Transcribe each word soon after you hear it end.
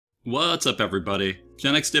What's up everybody,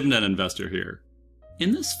 Gen X Dividend Investor here.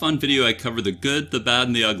 In this fun video I cover the good, the bad,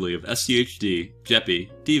 and the ugly of SCHD,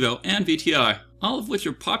 JEPI, DIVO, and VTI, all of which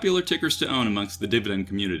are popular tickers to own amongst the dividend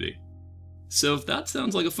community. So if that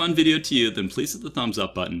sounds like a fun video to you, then please hit the thumbs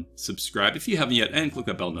up button, subscribe if you haven't yet, and click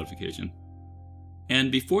that bell notification.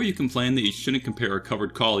 And before you complain that you shouldn't compare a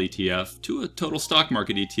covered call ETF to a total stock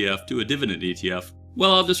market ETF to a dividend ETF,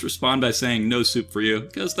 well, I'll just respond by saying no soup for you,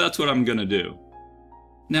 because that's what I'm gonna do.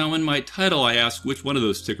 Now, in my title, I ask which one of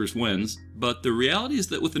those tickers wins, but the reality is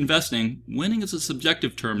that with investing, winning is a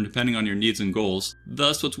subjective term depending on your needs and goals,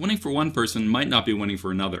 thus what's winning for one person might not be winning for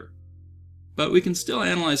another. But we can still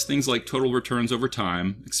analyze things like total returns over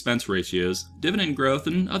time, expense ratios, dividend growth,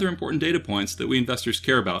 and other important data points that we investors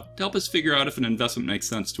care about to help us figure out if an investment makes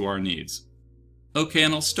sense to our needs. Okay,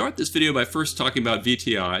 and I'll start this video by first talking about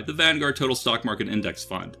VTI, the Vanguard Total Stock Market Index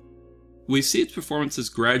Fund. We see its performance has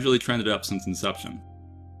gradually trended up since inception.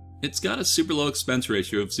 It's got a super low expense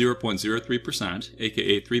ratio of 0.03%,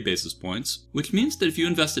 aka 3 basis points, which means that if you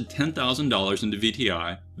invested $10,000 into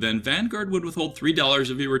VTI, then Vanguard would withhold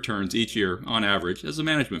 $3 of your returns each year, on average, as a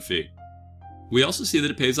management fee. We also see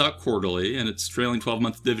that it pays out quarterly, and its trailing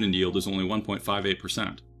 12-month dividend yield is only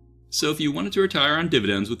 1.58%. So if you wanted to retire on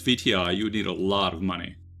dividends with VTI, you would need a lot of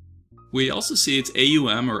money. We also see its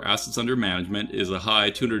AUM, or assets under management, is a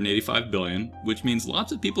high $285 billion, which means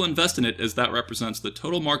lots of people invest in it as that represents the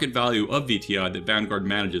total market value of VTI that Vanguard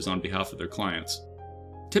manages on behalf of their clients.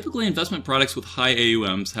 Typically, investment products with high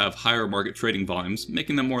AUMs have higher market trading volumes,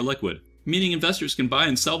 making them more liquid, meaning investors can buy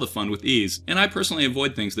and sell the fund with ease, and I personally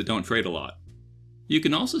avoid things that don't trade a lot. You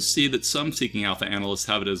can also see that some Seeking Alpha analysts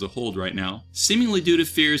have it as a hold right now, seemingly due to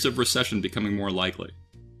fears of recession becoming more likely.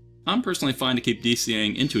 I'm personally fine to keep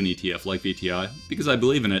DCAing into an ETF like VTI because I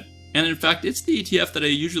believe in it, and in fact it's the ETF that I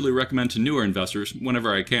usually recommend to newer investors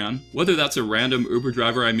whenever I can, whether that's a random Uber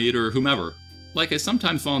driver I meet or whomever. Like I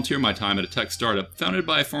sometimes volunteer my time at a tech startup founded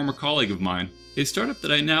by a former colleague of mine, a startup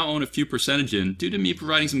that I now own a few percentage in due to me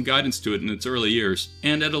providing some guidance to it in its early years,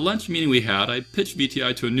 and at a lunch meeting we had I pitched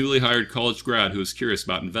VTI to a newly hired college grad who was curious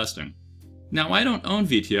about investing. Now I don't own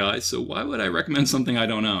VTI, so why would I recommend something I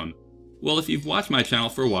don't own? Well, if you've watched my channel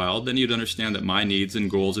for a while, then you'd understand that my needs and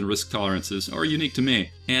goals and risk tolerances are unique to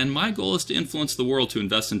me, and my goal is to influence the world to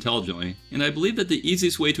invest intelligently, and I believe that the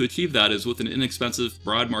easiest way to achieve that is with an inexpensive,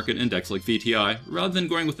 broad market index like VTI, rather than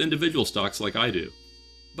going with individual stocks like I do.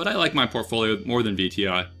 But I like my portfolio more than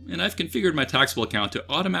VTI, and I've configured my taxable account to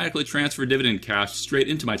automatically transfer dividend cash straight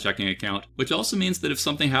into my checking account, which also means that if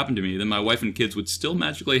something happened to me, then my wife and kids would still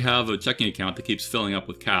magically have a checking account that keeps filling up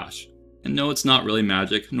with cash. And no, it's not really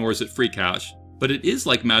magic, nor is it free cash, but it is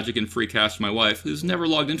like magic and free cash to my wife, who's never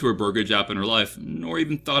logged into her brokerage app in her life, nor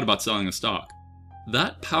even thought about selling a stock.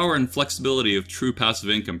 That power and flexibility of true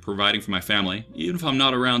passive income providing for my family, even if I'm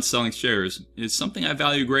not around selling shares, is something I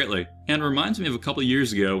value greatly, and reminds me of a couple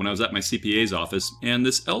years ago when I was at my CPA's office, and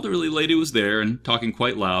this elderly lady was there and talking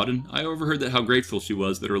quite loud, and I overheard that how grateful she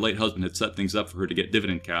was that her late husband had set things up for her to get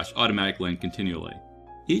dividend cash automatically and continually.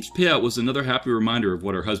 Each payout was another happy reminder of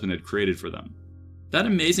what her husband had created for them. That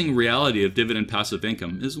amazing reality of dividend passive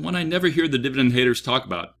income is one I never hear the dividend haters talk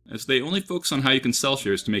about, as they only focus on how you can sell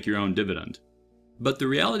shares to make your own dividend. But the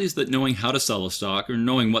reality is that knowing how to sell a stock, or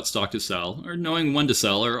knowing what stock to sell, or knowing when to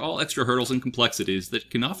sell are all extra hurdles and complexities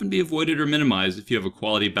that can often be avoided or minimized if you have a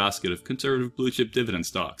quality basket of conservative blue chip dividend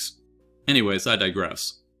stocks. Anyways, I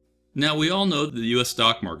digress. Now, we all know that the US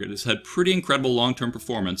stock market has had pretty incredible long-term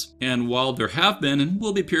performance, and while there have been and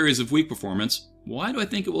will be periods of weak performance, why do I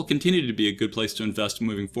think it will continue to be a good place to invest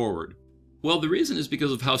moving forward? Well, the reason is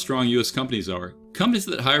because of how strong US companies are, companies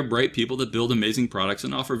that hire bright people that build amazing products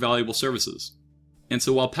and offer valuable services. And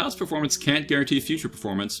so while past performance can't guarantee future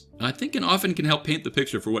performance, I think it often can help paint the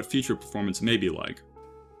picture for what future performance may be like.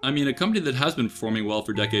 I mean, a company that has been performing well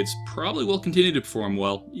for decades probably will continue to perform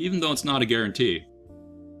well, even though it's not a guarantee.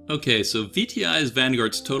 Okay, so VTI is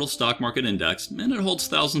Vanguard's total stock market index, and it holds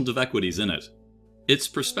thousands of equities in it. Its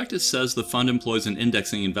prospectus says the fund employs an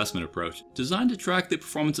indexing investment approach designed to track the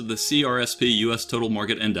performance of the CRSP US Total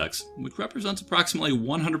Market Index, which represents approximately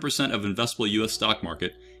 100% of investable US stock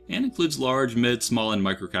market and includes large, mid, small, and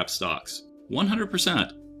microcap stocks.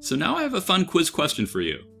 100%! So now I have a fun quiz question for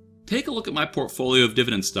you. Take a look at my portfolio of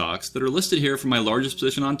dividend stocks that are listed here from my largest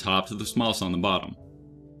position on top to the smallest on the bottom.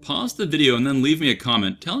 Pause the video and then leave me a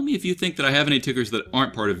comment telling me if you think that I have any tickers that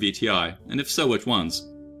aren't part of VTI, and if so, which ones.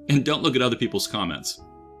 And don't look at other people's comments.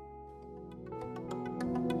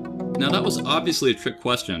 Now that was obviously a trick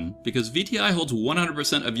question, because VTI holds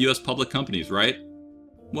 100% of US public companies, right?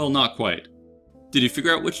 Well, not quite. Did you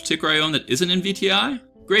figure out which ticker I own that isn't in VTI?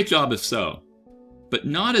 Great job if so. but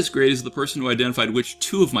not as great as the person who identified which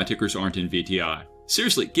 2 of my tickers aren't in VTI.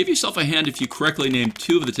 Seriously, give yourself a hand if you correctly named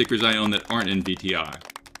 2 of the tickers I own that aren't in VTI.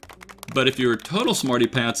 But if you're a total smarty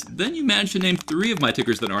pants, then you managed to name 3 of my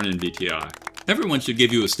tickers that aren't in VTI. Everyone should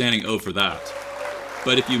give you a standing O for that.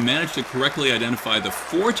 But if you manage to correctly identify the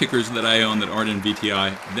 4 tickers that I own that aren't in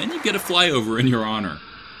VTI, then you get a flyover in your honor.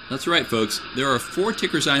 That's right, folks. There are 4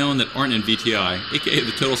 tickers I own that aren't in VTI, aka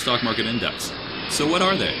the Total Stock Market Index. So what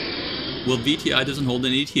are they? Well, VTI doesn't hold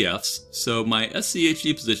any ETFs, so my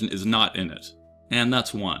SCHD position is not in it. And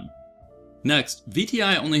that's 1. Next,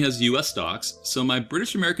 VTI only has US stocks, so my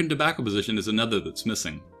British American tobacco position is another that's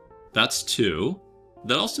missing. That's 2.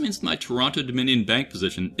 That also means my Toronto Dominion Bank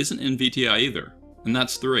position isn't in VTI either, and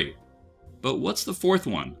that's 3. But what's the 4th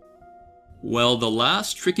one? Well, the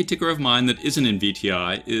last tricky ticker of mine that isn't in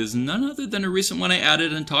VTI is none other than a recent one I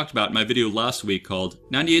added and talked about in my video last week called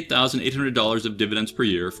 $98,800 of dividends per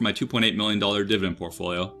year for my $2.8 million dividend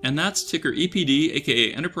portfolio, and that's ticker EPD,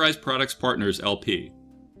 aka Enterprise Products Partners LP.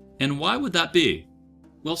 And why would that be?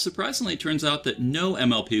 Well, surprisingly, it turns out that no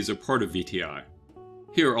MLPs are part of VTI.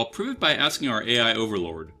 Here, I'll prove it by asking our AI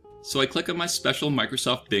overlord. So I click on my special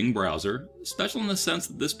Microsoft Bing browser, special in the sense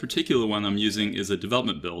that this particular one I'm using is a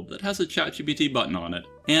development build that has a ChatGPT button on it,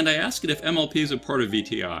 and I ask it if MLPs are part of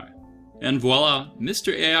VTI. And voila,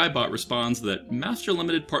 Mr. AI Bot responds that master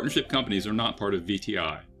limited partnership companies are not part of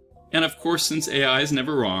VTI. And of course, since AI is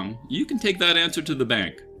never wrong, you can take that answer to the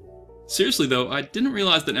bank. Seriously though, I didn't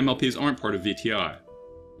realize that MLPs aren't part of VTI.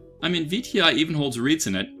 I mean, VTI even holds REITs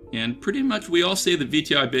in it, and pretty much we all say that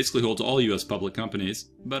VTI basically holds all US public companies,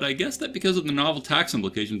 but I guess that because of the novel tax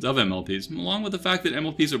implications of MLPs, along with the fact that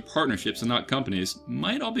MLPs are partnerships and not companies,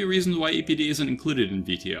 might all be reasons why EPD isn't included in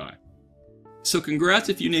VTI. So congrats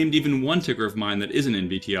if you named even 1 ticker of mine that isn't in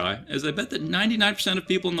VTI, as I bet that 99% of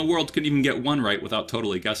people in the world couldn't even get 1 right without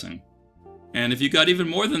totally guessing. And if you got even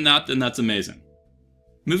more than that, then that's amazing.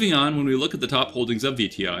 Moving on, when we look at the top holdings of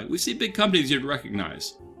VTI, we see big companies you'd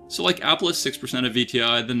recognize. So like Apple is 6% of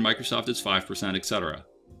VTI, then Microsoft is 5%, etc.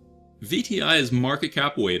 VTI is market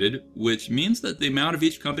cap weighted, which means that the amount of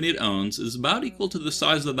each company it owns is about equal to the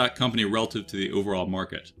size of that company relative to the overall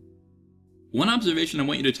market. One observation I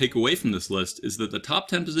want you to take away from this list is that the top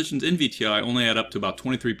 10 positions in VTI only add up to about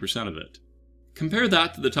 23% of it. Compare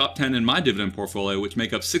that to the top 10 in my dividend portfolio, which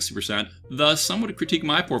make up 60%, thus some would critique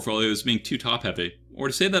my portfolio as being too top-heavy, or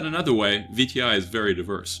to say that another way, VTI is very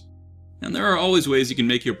diverse. And there are always ways you can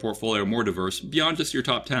make your portfolio more diverse beyond just your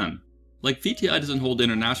top 10. Like VTI doesn't hold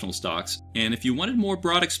international stocks, and if you wanted more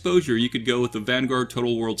broad exposure, you could go with the Vanguard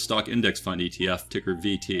Total World Stock Index Fund ETF, ticker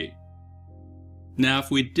VT. Now,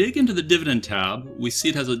 if we dig into the dividend tab, we see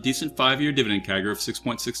it has a decent 5-year dividend CAGR of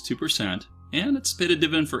 6.62%, and it's paid a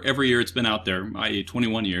dividend for every year it's been out there, i.e.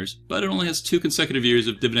 21 years, but it only has 2 consecutive years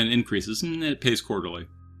of dividend increases, and it pays quarterly.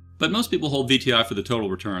 But most people hold VTI for the total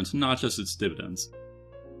returns, not just its dividends.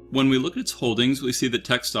 When we look at its holdings, we see the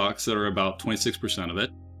tech stocks that are about 26% of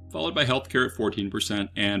it, followed by healthcare at 14%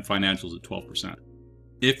 and financials at 12%.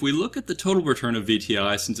 If we look at the total return of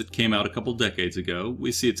VTI since it came out a couple decades ago,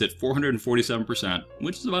 we see it's at 447%,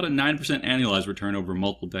 which is about a 9% annualized return over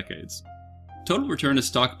multiple decades. Total return is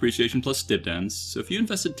stock appreciation plus dividends, so if you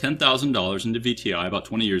invested $10,000 into VTI about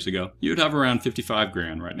 20 years ago, you would have around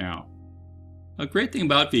 $55,000 right now. A great thing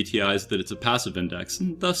about VTI is that it's a passive index,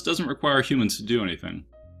 and thus doesn't require humans to do anything.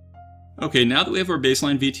 Okay, now that we have our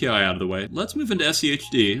baseline VTI out of the way, let's move into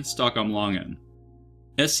SCHD, stock I'm long in.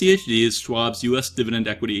 SCHD is Schwab's US Dividend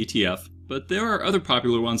Equity ETF, but there are other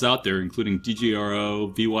popular ones out there including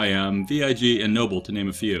DGRO, VYM, VIG, and Noble to name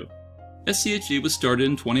a few. SCHD was started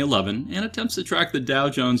in 2011 and attempts to track the Dow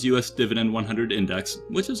Jones US Dividend 100 Index,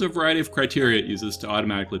 which is a variety of criteria it uses to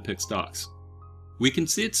automatically pick stocks. We can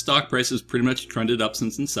see its stock price has pretty much trended up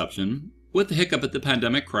since inception, with the hiccup at the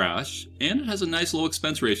pandemic crash, and it has a nice low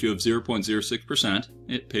expense ratio of 0.06%,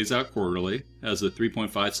 it pays out quarterly, has a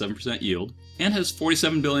 3.57% yield, and has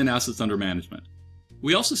 47 billion assets under management.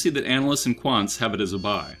 We also see that analysts and quants have it as a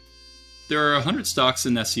buy. There are 100 stocks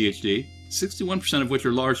in SCHD, 61% of which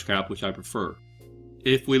are large cap, which I prefer.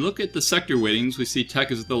 If we look at the sector weightings, we see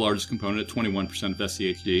tech is the largest component at 21% of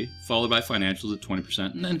SCHD, followed by financials at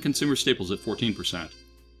 20%, and then consumer staples at 14%.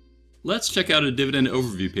 Let's check out a dividend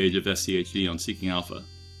overview page of SCHD on Seeking Alpha.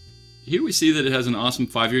 Here we see that it has an awesome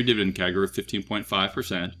 5-year dividend CAGR of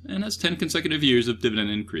 15.5% and has 10 consecutive years of dividend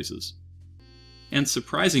increases. And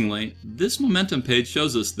surprisingly, this momentum page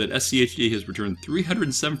shows us that SCHD has returned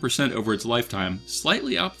 307% over its lifetime,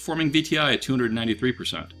 slightly outperforming VTI at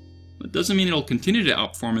 293%. That doesn't mean it'll continue to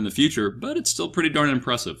outperform in the future, but it's still pretty darn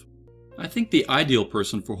impressive. I think the ideal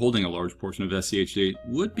person for holding a large portion of SCHD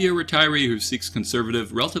would be a retiree who seeks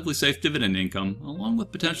conservative, relatively safe dividend income, along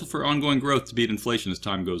with potential for ongoing growth to beat inflation as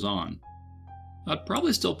time goes on. I'd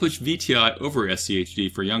probably still push VTI over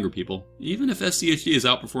SCHD for younger people, even if SCHD has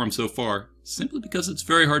outperformed so far, simply because it's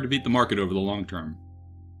very hard to beat the market over the long term.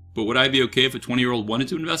 But would I be okay if a 20-year-old wanted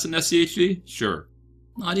to invest in SCHD? Sure.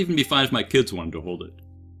 I'd even be fine if my kids wanted to hold it.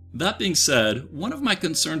 That being said, one of my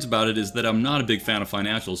concerns about it is that I'm not a big fan of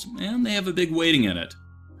financials, and they have a big weighting in it.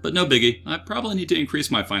 But no biggie, I probably need to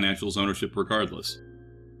increase my financials ownership regardless.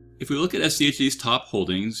 If we look at SCHD's top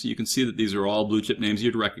holdings, you can see that these are all blue chip names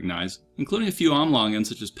you'd recognize, including a few I'm long in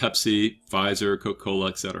such as Pepsi, Pfizer, Coca-Cola,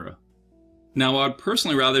 etc. Now, I'd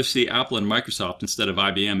personally rather see Apple and Microsoft instead of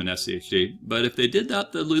IBM in SCHD, but if they did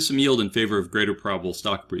that, they'd lose some yield in favor of greater probable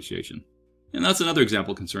stock appreciation. And that's another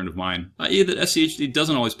example concern of mine, i.e. that SCHD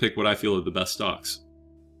doesn't always pick what I feel are the best stocks.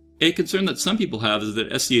 A concern that some people have is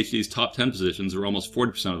that SCHD's top 10 positions are almost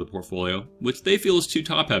 40% of the portfolio, which they feel is too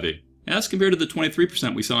top-heavy, as compared to the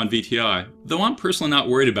 23% we saw in VTI, though I'm personally not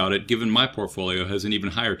worried about it given my portfolio has an even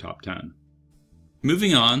higher top 10.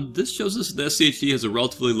 Moving on, this shows us that SCHD has a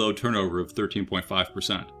relatively low turnover of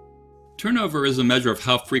 13.5%. Turnover is a measure of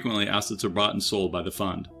how frequently assets are bought and sold by the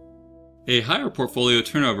fund. A higher portfolio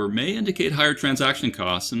turnover may indicate higher transaction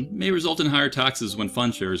costs and may result in higher taxes when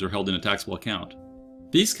fund shares are held in a taxable account.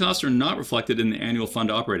 These costs are not reflected in the annual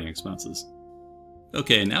fund operating expenses.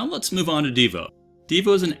 Okay, now let's move on to DIVO.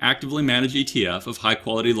 DIVO is an actively managed ETF of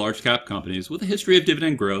high-quality large-cap companies with a history of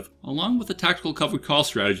dividend growth, along with a tactical covered call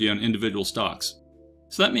strategy on individual stocks.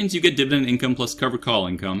 So that means you get dividend income plus covered call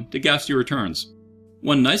income to gas your returns.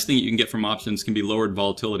 One nice thing you can get from options can be lowered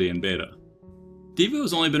volatility and beta. DIVO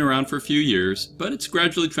has only been around for a few years, but it's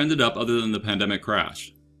gradually trended up other than the pandemic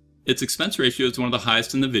crash. Its expense ratio is one of the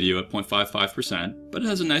highest in the video at 0.55%, but it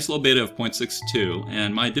has a nice low beta of 0.62,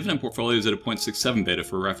 and my dividend portfolio is at a 0.67 beta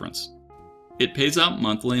for reference. It pays out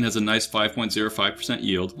monthly and has a nice 5.05%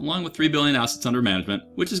 yield, along with 3 billion assets under management,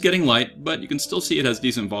 which is getting light, but you can still see it has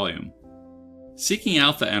decent volume. Seeking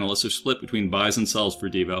Alpha analysts are split between buys and sells for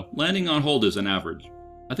DIVO, landing on hold as an average.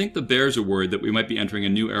 I think the bears are worried that we might be entering a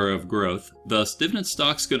new era of growth, thus dividend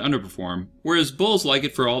stocks could underperform, whereas bulls like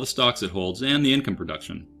it for all the stocks it holds and the income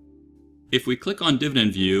production. If we click on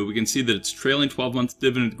Dividend View, we can see that its trailing 12-month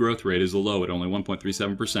dividend growth rate is low at only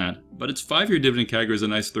 1.37%, but its 5-year dividend CAGR is a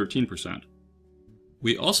nice 13%.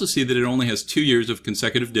 We also see that it only has 2 years of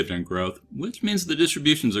consecutive dividend growth, which means the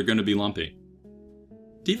distributions are going to be lumpy.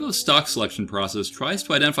 DIVO's stock selection process tries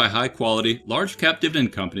to identify high-quality, large-cap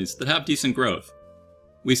dividend companies that have decent growth.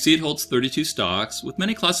 We see it holds 32 stocks, with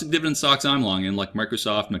many classic dividend stocks I'm long in like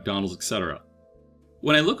Microsoft, McDonald's, etc.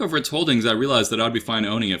 When I look over its holdings, I realize that I'd be fine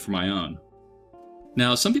owning it for my own.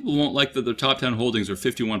 Now, some people won't like that their top 10 holdings are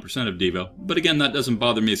 51% of DIVO, but again, that doesn't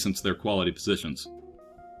bother me since they're quality positions.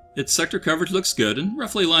 Its sector coverage looks good and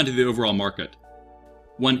roughly aligned to the overall market.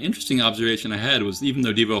 One interesting observation I had was even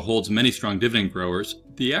though DIVO holds many strong dividend growers,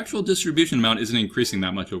 the actual distribution amount isn't increasing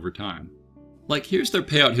that much over time. Like, here's their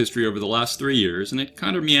payout history over the last 3 years, and it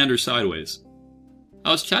kind of meanders sideways.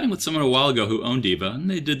 I was chatting with someone a while ago who owned DIVO, and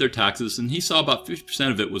they did their taxes, and he saw about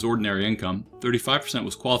 50% of it was ordinary income, 35%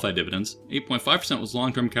 was qualified dividends, 8.5% was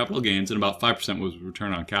long-term capital gains, and about 5% was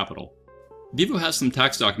return on capital. DIVO has some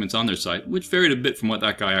tax documents on their site, which varied a bit from what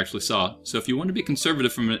that guy actually saw, so if you want to be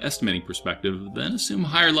conservative from an estimating perspective, then assume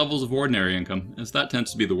higher levels of ordinary income, as that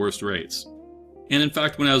tends to be the worst rates. And in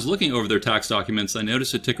fact, when I was looking over their tax documents, I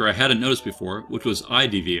noticed a ticker I hadn't noticed before, which was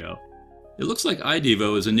IDVO. It looks like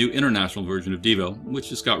IDVO is a new international version of DIVO, which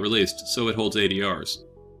just got released, so it holds ADRs.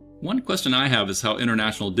 One question I have is how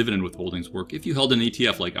international dividend withholdings work if you held an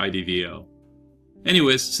ETF like IDVO.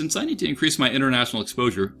 Anyways, since I need to increase my international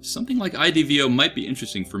exposure, something like IDVO might be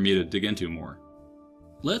interesting for me to dig into more.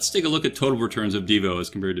 Let's take a look at total returns of DIVO as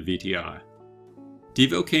compared to VTI.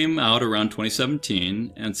 DIVO came out around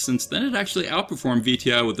 2017, and since then it actually outperformed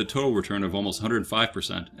VTI with a total return of almost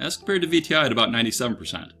 105%, as compared to VTI at about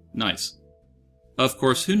 97%. Nice. Of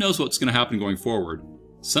course, who knows what's going to happen going forward.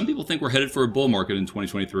 Some people think we're headed for a bull market in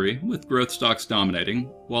 2023, with growth stocks dominating,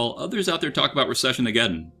 while others out there talk about recession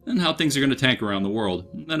again, and how things are going to tank around the world,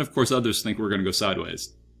 and of course others think we're going to go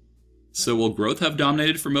sideways. So will growth have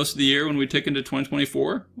dominated for most of the year when we tick into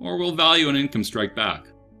 2024, or will value and income strike back?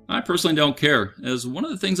 I personally don't care, as one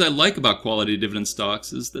of the things I like about quality dividend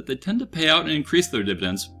stocks is that they tend to pay out and increase their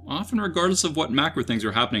dividends, often regardless of what macro things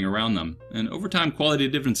are happening around them, and over time quality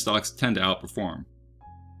dividend stocks tend to outperform.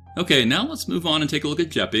 Okay, now let's move on and take a look at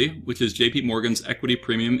JEPI, which is JP Morgan's Equity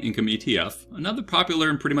Premium Income ETF, another popular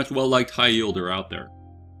and pretty much well-liked high yielder out there.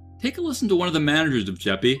 Take a listen to one of the managers of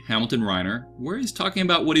JEPI, Hamilton Reiner, where he's talking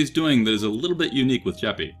about what he's doing that is a little bit unique with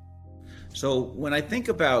JEPI. So when I think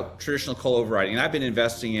about traditional call overriding, and I've been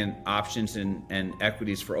investing in options and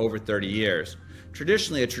equities for over 30 years,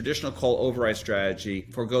 traditionally a traditional call override strategy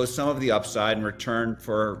forgoes some of the upside in return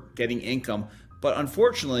for getting income, but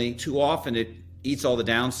unfortunately too often it eats all the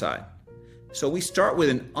downside. So we start with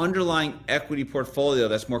an underlying equity portfolio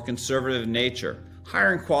that's more conservative in nature,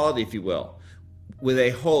 higher in quality if you will, with a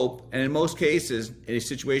hope, and in most cases, in a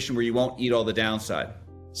situation where you won't eat all the downside.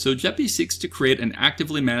 So JEPI seeks to create an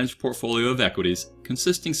actively managed portfolio of equities,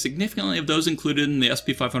 consisting significantly of those included in the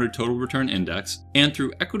S&P 500 Total Return Index, and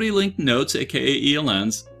through equity-linked notes, aka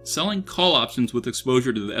ELNs, selling call options with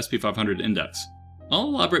exposure to the S&P 500 Index. I'll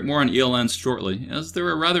elaborate more on ELNs shortly, as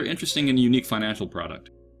they're a rather interesting and unique financial product.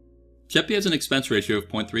 JEPI has an expense ratio of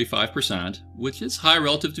 0.35%, which is high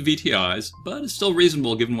relative to VTIs, but is still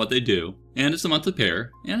reasonable given what they do, and it's a monthly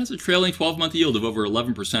payer, and has a trailing 12-month yield of over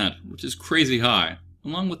 11%, which is crazy high,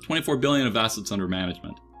 along with $24 billion of assets under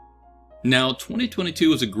management. Now, 2022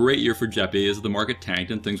 was a great year for JEPI as the market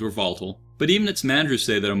tanked and things were volatile, but even its managers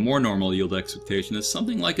say that a more normal yield expectation is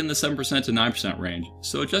something like in the 7% to 9% range,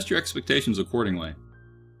 so adjust your expectations accordingly.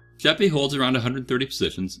 JEPI holds around 130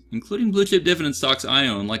 positions, including blue-chip dividend stocks I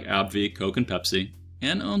own like AbbVie, Coke, and Pepsi,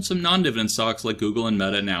 and own some non-dividend stocks like Google and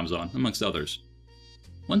Meta and Amazon, amongst others.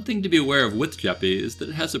 One thing to be aware of with JEPI is that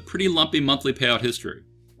it has a pretty lumpy monthly payout history.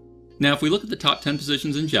 Now, if we look at the top 10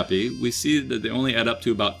 positions in JEPI, we see that they only add up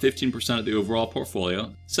to about 15% of the overall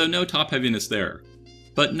portfolio, so no top heaviness there.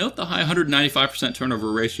 But note the high 195%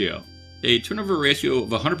 turnover ratio. A turnover ratio of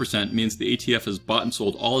 100% means the ETF has bought and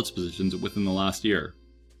sold all its positions within the last year.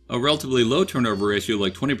 A relatively low turnover ratio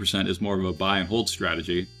like 20% is more of a buy and hold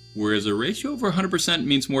strategy, whereas a ratio over 100%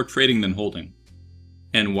 means more trading than holding.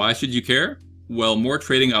 And why should you care? Well, more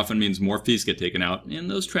trading often means more fees get taken out,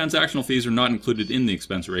 and those transactional fees are not included in the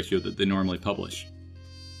expense ratio that they normally publish.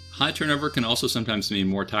 High turnover can also sometimes mean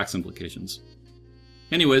more tax implications.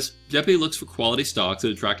 Anyways, JEPI looks for quality stocks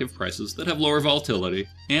at attractive prices that have lower volatility,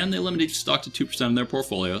 and they limit each stock to 2% of their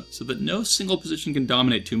portfolio so that no single position can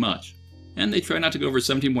dominate too much. And they try not to go over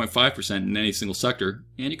 17.5% in any single sector,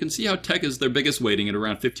 and you can see how tech is their biggest weighting at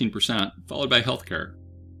around 15%, followed by healthcare.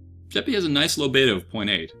 JEPI has a nice low beta of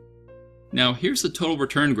 0.8. Now here's the total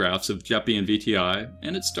return graphs of JEPI and VTI,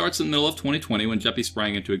 and it starts in the middle of 2020 when JEPI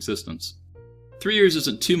sprang into existence. 3 years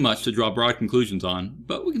isn't too much to draw broad conclusions on,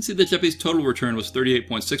 but we can see that JEPI's total return was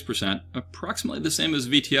 38.6%, approximately the same as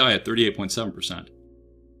VTI at 38.7%.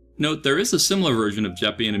 Note there is a similar version of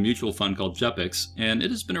JEPI in a mutual fund called JEPIX, and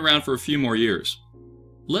it has been around for a few more years.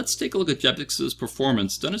 Let's take a look at JEPIX's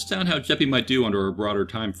performance to understand how JEPI might do under a broader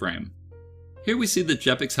time frame. Here we see that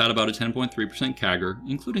JEPIX had about a 10.3% CAGR,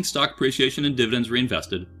 including stock appreciation and dividends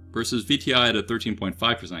reinvested, versus VTI at a 13.5%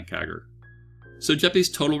 CAGR. So JEPI's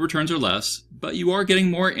total returns are less, but you are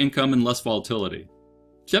getting more income and less volatility.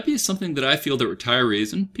 JEPI is something that I feel that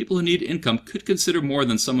retirees and people who need income could consider more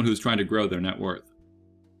than someone who's trying to grow their net worth.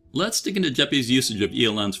 Let's dig into JEPI's usage of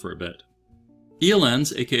ELNs for a bit.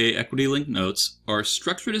 ELNs, aka equity-linked notes, are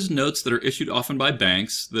structured as notes that are issued often by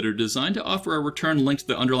banks that are designed to offer a return linked to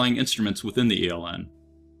the underlying instruments within the ELN.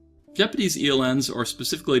 JEPI's ELNs are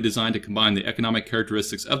specifically designed to combine the economic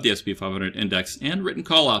characteristics of the S&P 500 Index and written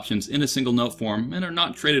call options in a single note form and are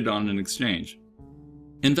not traded on an exchange.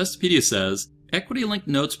 Investopedia says, equity-linked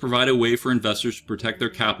notes provide a way for investors to protect their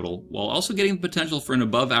capital while also getting the potential for an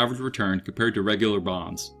above-average return compared to regular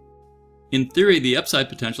bonds. In theory, the upside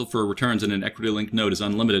potential for returns in an equity-linked note is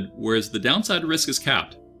unlimited, whereas the downside risk is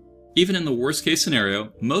capped. Even in the worst-case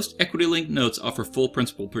scenario, most equity-linked notes offer full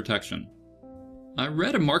principal protection. I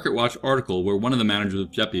read a MarketWatch article where one of the managers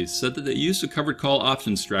of JEPI said that they used a covered call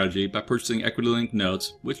options strategy by purchasing equity-linked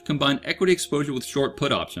notes, which combine equity exposure with short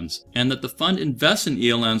put options, and that the fund invests in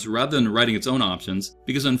ELNs rather than writing its own options,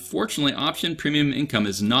 because unfortunately option premium income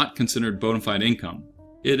is not considered bona fide income.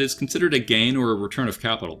 It is considered a gain or a return of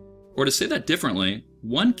capital. Or to say that differently,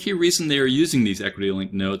 one key reason they are using these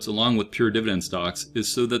equity-linked notes along with pure dividend stocks is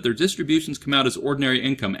so that their distributions come out as ordinary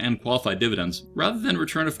income and qualified dividends, rather than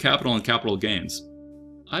return of capital and capital gains.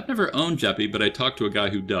 I've never owned JEPI, but I talked to a guy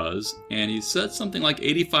who does, and he said something like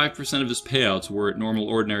 85% of his payouts were at normal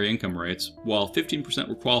ordinary income rates, while 15%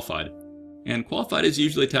 were qualified. And qualified is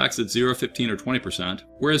usually taxed at 0, 15, or 20%,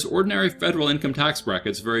 whereas ordinary federal income tax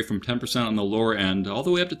brackets vary from 10% on the lower end all the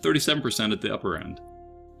way up to 37% at the upper end.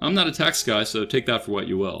 I'm not a tax guy, so take that for what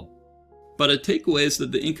you will. But a takeaway is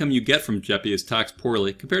that the income you get from JEPI is taxed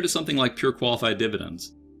poorly compared to something like pure qualified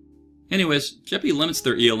dividends. Anyways, JEPI limits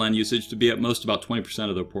their ELN usage to be at most about 20%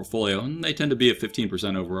 of their portfolio, and they tend to be at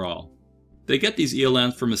 15% overall. They get these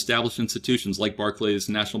ELNs from established institutions like Barclays,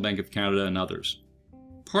 National Bank of Canada, and others.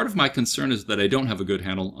 part of my concern is that I don't have a good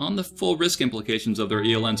handle on the full risk implications of their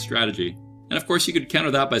ELN strategy. And of course you could counter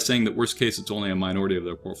that by saying that worst case it's only a minority of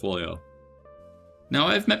their portfolio. Now,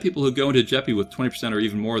 I've met people who go into JEPI with 20% or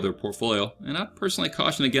even more of their portfolio, and I'd personally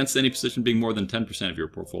caution against any position being more than 10% of your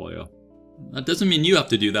portfolio. That doesn't mean you have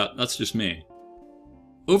to do that, that's just me.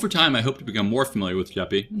 Over time, I hope to become more familiar with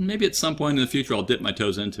JEPI, and maybe at some point in the future I'll dip my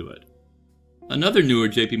toes into it. Another newer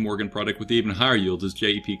JP Morgan product with even higher yields is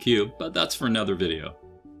JEPQ, but that's for another video.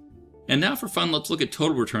 And now for fun, let's look at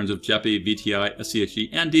total returns of JEPI, VTI, SCHD,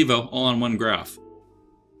 and DIVO all on one graph.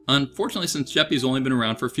 Unfortunately, since JEPI's only been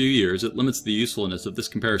around for a few years, it limits the usefulness of this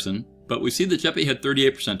comparison, but we see that JEPI had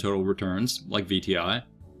 38% total returns, like VTI,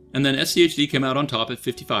 and then SCHD came out on top at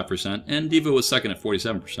 55%, and DIVO was second at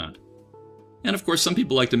 47%. And of course, some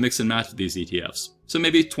people like to mix and match these ETFs, so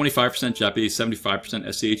maybe 25% JEPI, 75%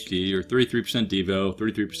 SCHD, or 33% DIVO,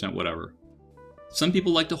 33% whatever. Some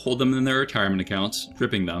people like to hold them in their retirement accounts,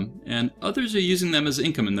 dripping them, and others are using them as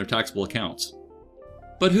income in their taxable accounts.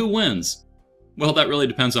 But who wins? Well, that really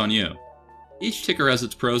depends on you. Each ticker has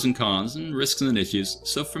its pros and cons, and risks and issues,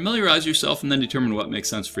 so familiarize yourself and then determine what makes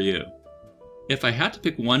sense for you. If I had to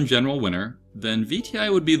pick one general winner, then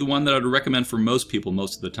VTI would be the one that I would recommend for most people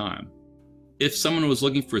most of the time. If someone was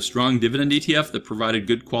looking for a strong dividend ETF that provided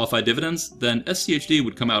good qualified dividends, then SCHD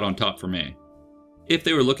would come out on top for me. If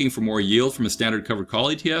they were looking for more yield from a standard covered call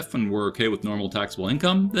ETF and were okay with normal taxable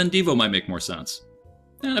income, then DIVO might make more sense.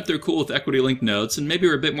 And if they're cool with equity-linked notes and maybe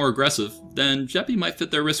are a bit more aggressive, then JEPI might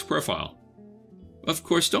fit their risk profile. Of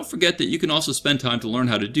course, don't forget that you can also spend time to learn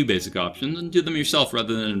how to do basic options and do them yourself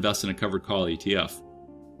rather than invest in a covered call ETF.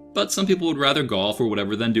 But some people would rather golf or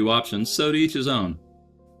whatever than do options, so to each his own.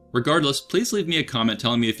 Regardless, please leave me a comment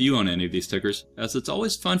telling me if you own any of these tickers, as it's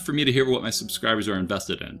always fun for me to hear what my subscribers are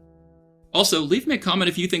invested in. Also, leave me a comment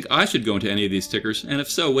if you think I should go into any of these tickers, and if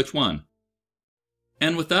so, which one.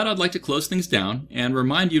 And with that, I'd like to close things down and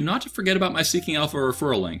remind you not to forget about my Seeking Alpha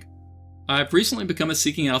referral link. I've recently become a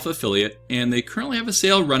Seeking Alpha affiliate, and they currently have a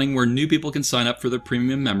sale running where new people can sign up for their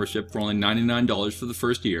premium membership for only $99 for the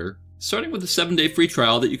first year, starting with a 7-day free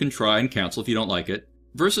trial that you can try and cancel if you don't like it,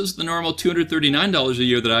 versus the normal $239 a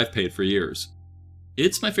year that I've paid for years.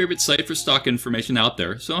 It's my favorite site for stock information out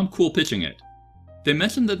there, so I'm cool pitching it. They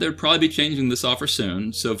mentioned that they'd probably be changing this offer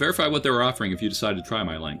soon, so verify what they were offering if you decide to try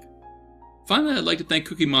my link. Finally, I'd like to thank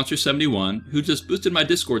Cookie Monster 71, who just boosted my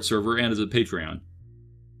Discord server and is a Patreon.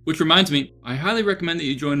 Which reminds me, I highly recommend that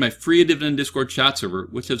you join my free dividend Discord chat server,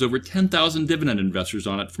 which has over 10,000 dividend investors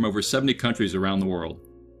on it from over 70 countries around the world.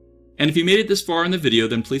 And if you made it this far in the video,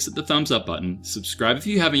 then please hit the thumbs up button, subscribe if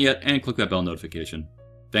you haven't yet, and click that bell notification.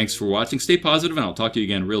 Thanks for watching, stay positive, and I'll talk to you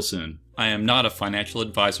again real soon. I am not a financial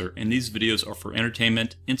advisor, and these videos are for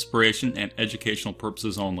entertainment, inspiration, and educational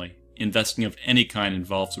purposes only. Investing of any kind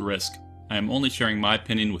involves risk. I am only sharing my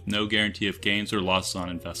opinion with no guarantee of gains or losses on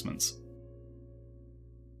investments.